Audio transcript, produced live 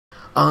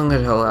I'm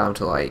gonna allow him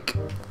to like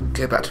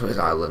go back to his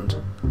island,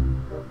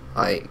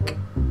 like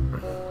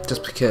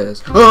just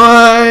because.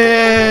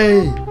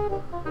 Hey!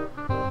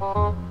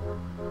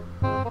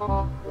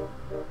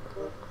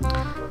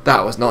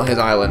 That was not his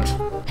island.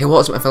 Hey,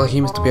 what's up my fellow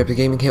humans, to be able to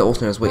gaming here,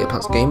 also known as Wait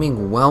Pants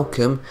Gaming.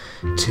 Welcome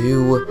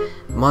to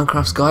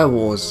Minecraft Sky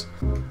Wars.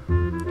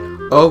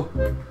 Oh,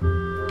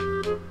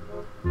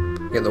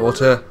 get in the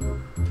water.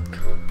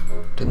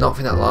 Did not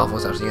think that lava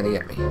was actually going to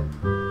get me.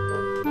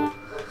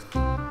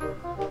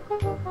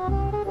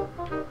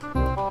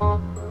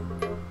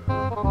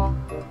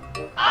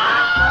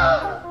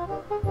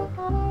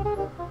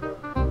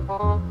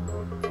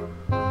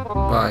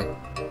 Bye.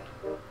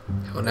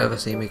 He'll never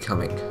see me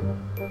coming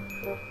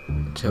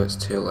until it's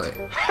too late.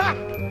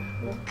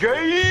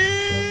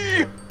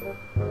 Gay!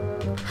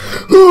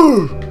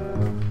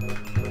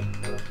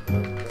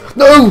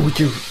 No,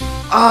 you!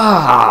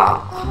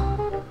 Ah!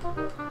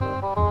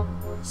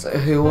 So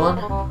who won?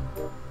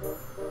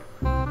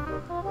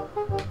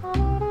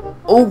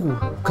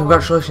 Oh,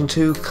 congratulations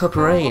to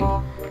Cooperini.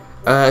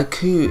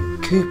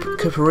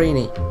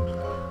 Cooperini.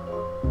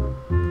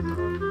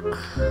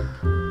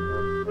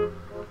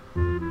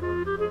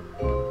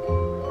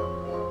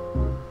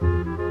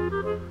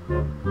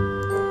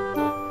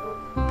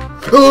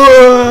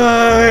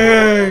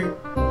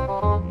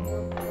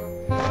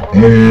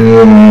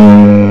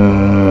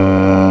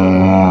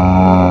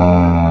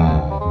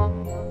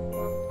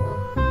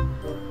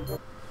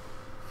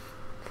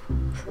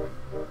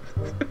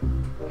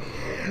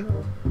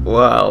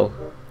 Wow.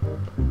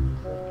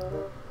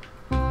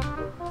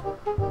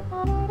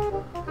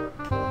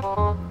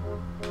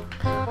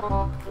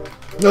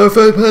 No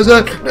third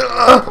person.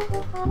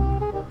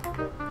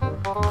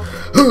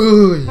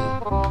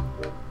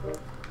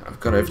 I've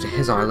gone over to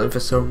his island for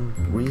some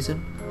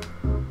reason.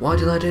 Why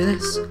did I do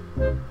this?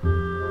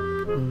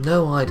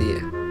 No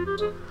idea.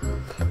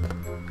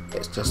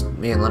 It's just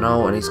me and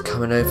Leno, and he's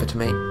coming over to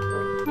me.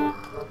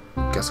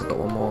 Guess I've got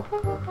one more.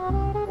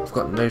 I've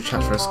got no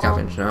chance for a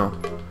scavenge now.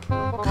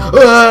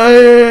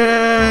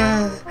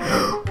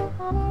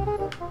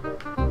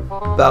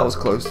 That was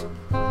close.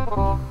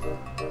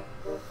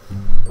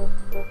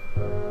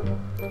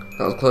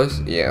 That was close?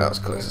 Yeah, that was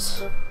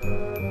close.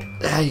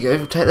 There you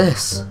go, take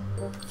this.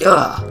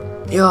 Yeah,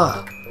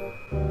 yeah.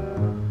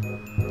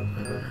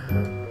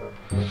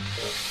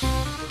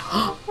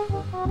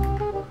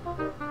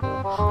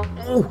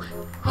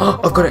 Oh,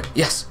 I've got it.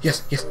 Yes,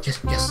 yes, yes, yes,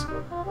 yes.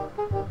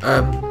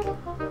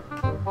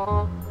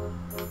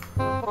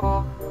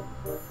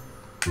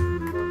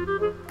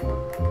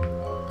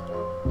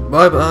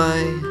 Bye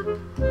bye.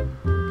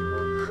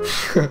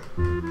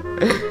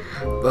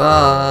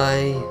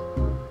 Bye.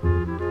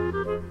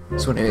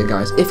 So anyway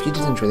guys, if you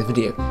did enjoy the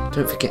video,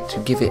 don't forget to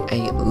give it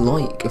a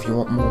like if you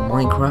want more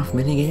Minecraft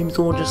minigames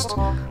or just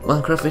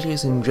Minecraft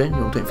videos in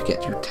general. Don't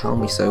forget to tell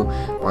me so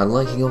by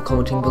liking or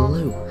commenting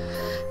below.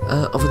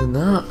 Other than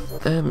that,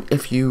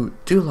 if you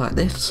do like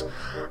this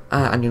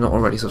and you're not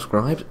already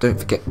subscribed, don't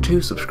forget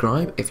to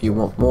subscribe if you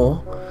want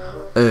more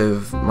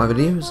of my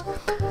videos.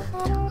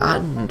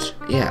 And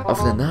yeah,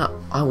 other than that,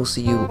 I will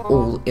see you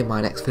all in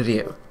my next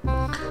video.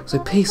 So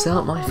peace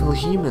out, my fellow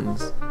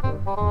humans.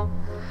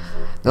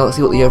 Now let's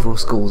see what the overall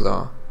scores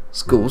are.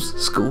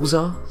 Scores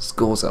are.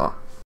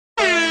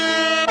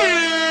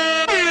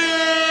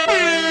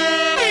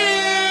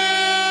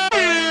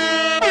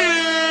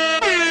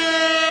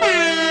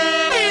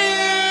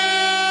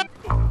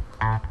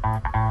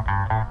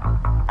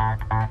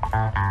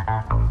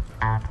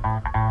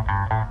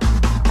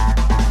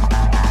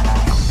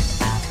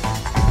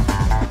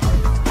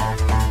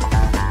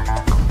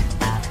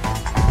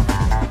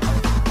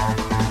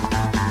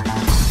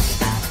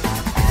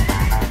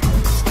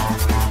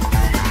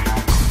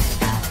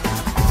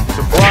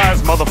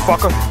 Surprise,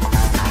 motherfucker!